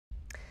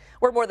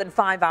We're more than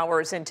 5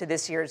 hours into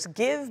this year's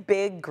Give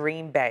Big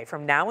Green Bay.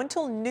 From now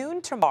until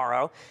noon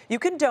tomorrow, you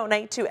can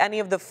donate to any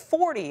of the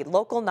 40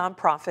 local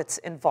nonprofits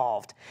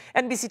involved.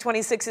 NBC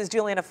 26's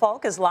Juliana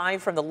Falk is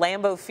live from the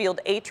Lambeau Field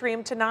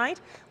Atrium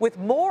tonight with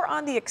more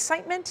on the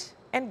excitement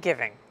and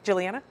giving.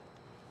 Juliana?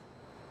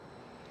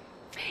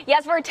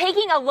 Yes, we're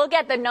taking a look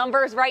at the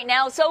numbers right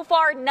now. So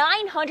far,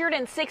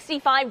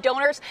 965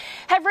 donors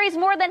have raised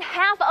more than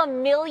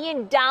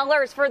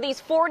 $500,000 for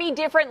these 40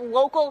 different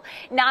local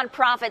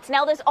nonprofits.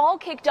 Now, this all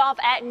kicked off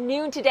at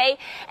noon today.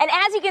 And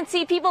as you can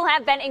see, people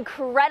have been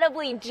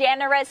incredibly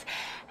generous.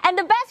 And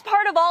the best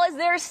part of all is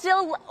there's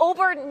still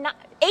over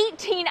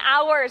 18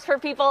 hours for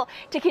people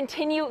to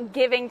continue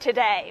giving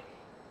today.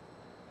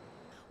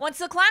 Once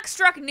the clock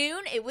struck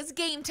noon, it was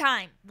game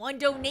time. One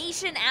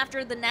donation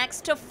after the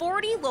next to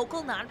 40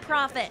 local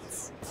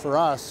nonprofits. For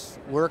us,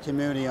 we're a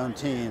community-owned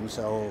team,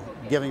 so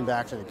giving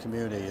back to the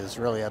community is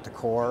really at the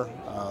core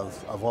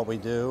of what we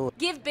do.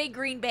 Give Big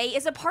Green Bay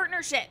is a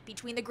partnership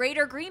between the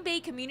Greater Green Bay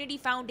Community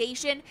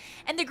Foundation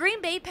and the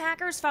Green Bay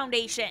Packers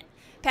Foundation.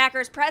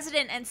 Packers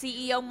president and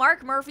CEO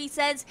Mark Murphy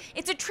says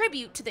it's a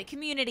tribute to the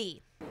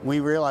community.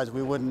 We realized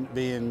we wouldn't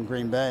be in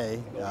Green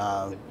Bay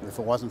if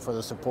it wasn't for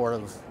the support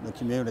of the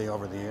community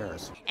over the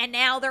years. And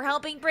now they're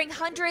helping bring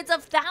hundreds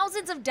of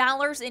thousands of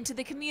dollars into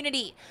the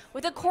community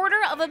with a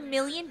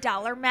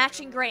 $250,000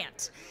 matching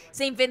grant.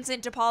 St.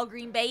 Vincent de Paul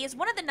Green Bay is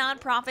one of the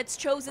nonprofits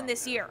chosen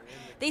this year.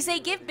 They say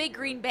Give Big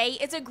Green Bay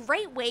is a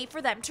great way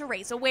for them to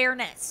raise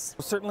awareness.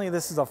 Certainly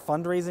this is a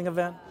fundraising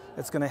event.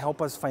 It's going to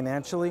help us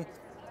financially,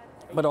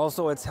 but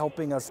also it's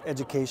helping us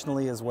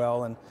educationally as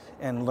well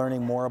and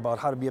learning more about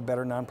how to be a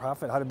better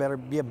nonprofit, how to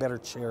be a better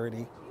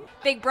charity.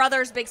 Big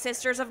Brothers Big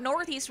Sisters of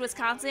Northeast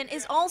Wisconsin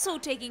is also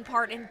taking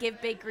part in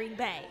Give Big Green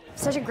Bay.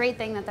 Such a great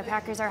thing that the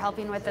Packers are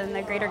helping with in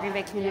the Greater Green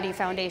Bay Community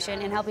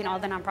Foundation and helping all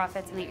the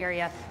nonprofits in the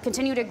area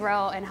continue to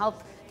grow and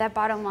help that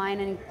bottom line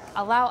and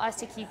allow us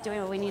to keep doing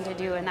what we need to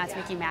do, and that's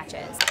making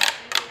matches.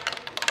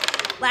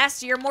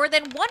 Last year, more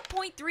than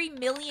 $1.3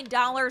 million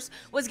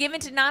was given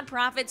to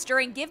nonprofits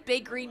during Give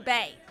Big Green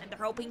Bay, and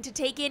they're hoping to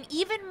take in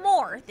even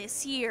more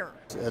this year.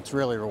 It's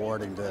really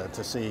rewarding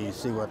to see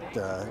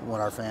what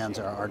our fans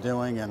are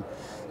doing and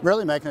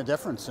really making a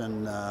difference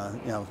in,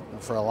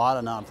 for a lot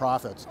of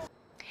nonprofits.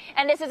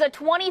 And this is a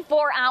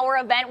 24-hour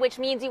event, which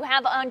means you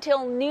have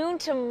until noon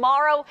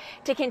tomorrow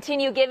to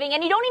continue giving.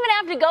 And you don't even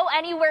have to go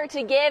anywhere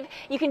to give.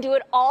 You can do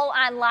it all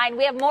online.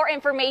 We have more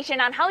information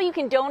on how you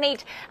can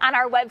donate on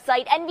our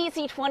website,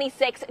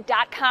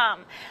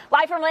 NBC26.com.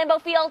 Live from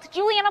Lambeau Field,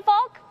 Juliana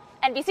Falk,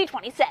 NBC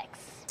 26.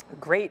 A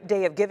great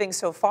day of giving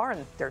so far,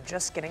 and they're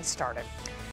just getting started.